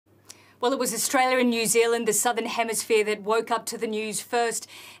Well, it was Australia and New Zealand, the Southern Hemisphere, that woke up to the news first,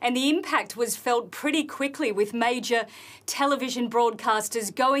 and the impact was felt pretty quickly with major television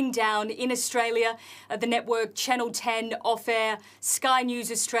broadcasters going down in Australia. The network Channel 10 off-air, Sky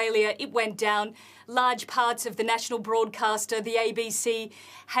News Australia, it went down. Large parts of the national broadcaster, the ABC,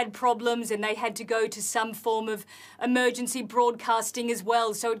 had problems and they had to go to some form of emergency broadcasting as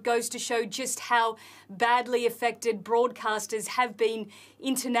well. So it goes to show just how badly affected broadcasters have been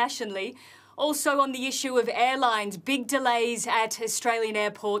internationally. Also on the issue of airlines, big delays at Australian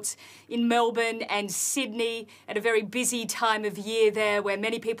airports in Melbourne and Sydney at a very busy time of year there, where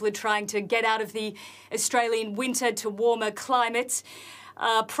many people are trying to get out of the Australian winter to warmer climates.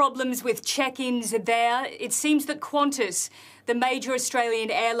 Problems with check-ins there. It seems that Qantas, the major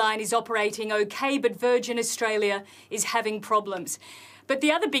Australian airline, is operating okay, but Virgin Australia is having problems. But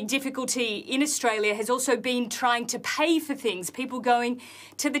the other big difficulty in Australia has also been trying to pay for things. People going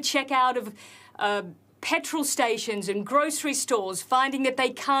to the checkout of petrol stations and grocery stores, finding that they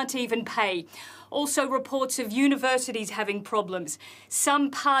can't even pay. Also reports of universities having problems.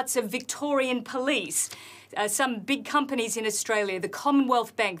 Some parts of Victorian police, some big companies in Australia, the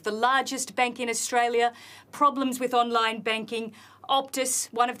Commonwealth Bank, the largest bank in Australia, problems with online banking. Optus,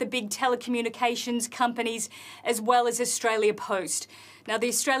 one of the big telecommunications companies, as well as Australia Post. Now, the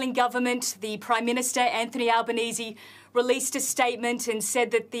Australian government, the Prime Minister, Anthony Albanese, released a statement and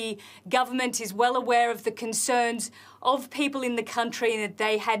said that the government is well aware of the concerns of people in the country and that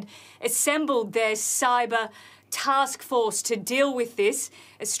they had assembled their cyber task force to deal with this.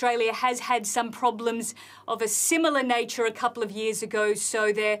 Australia has had some problems of a similar nature a couple of years ago,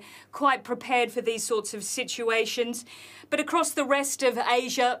 so they're quite prepared for these sorts of situations. But across the rest of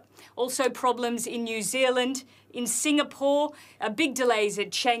Asia, also problems in New Zealand, in Singapore, big delays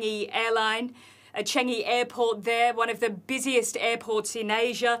at Changi Airport there, one of the busiest airports in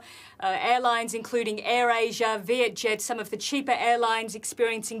Asia. Airlines including AirAsia, Vietjet, some of the cheaper airlines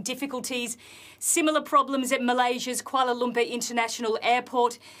experiencing difficulties. Similar problems at Malaysia's Kuala Lumpur International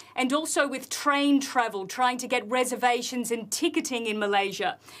Airport, and also with train travel, trying to get reservations and ticketing in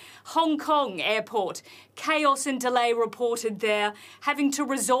Malaysia. Hong Kong Airport, chaos and delay reported there, having to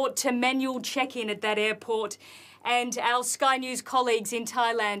resort to manual check-in at that airport. And our Sky News colleagues in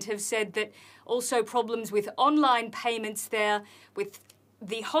Thailand have said that also problems with online payments there, with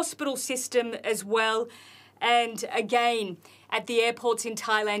the hospital system as well. And again, at the airports in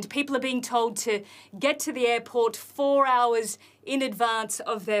Thailand, people are being told to get to the airport 4 hours in advance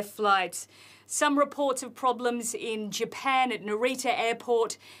of their flights. Some reports of problems in Japan at Narita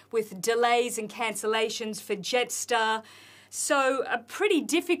Airport with delays and cancellations for Jetstar. So a pretty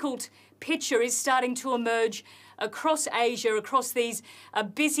difficult picture is starting to emerge across Asia, across these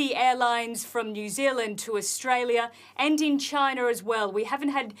busy airlines from New Zealand to Australia and in China as well. We haven't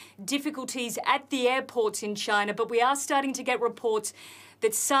had difficulties at the airports in China, but we are starting to get reports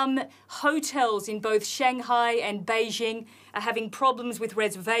that some hotels in both Shanghai and Beijing are having problems with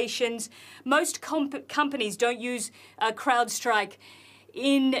reservations. Most companies don't use CrowdStrike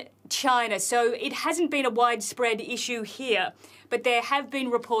in China, so it hasn't been a widespread issue here. But there have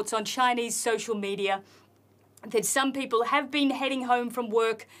been reports on Chinese social media that some people have been heading home from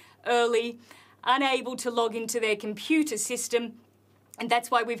work early, unable to log into their computer system. And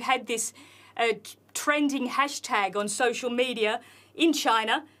that's why we've had this trending hashtag on social media in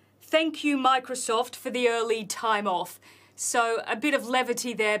China, "Thank you, Microsoft, for the early time off." So a bit of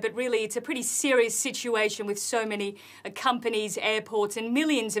levity there, but really it's a pretty serious situation with so many companies, airports and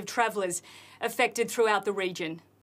millions of travellers affected throughout the region.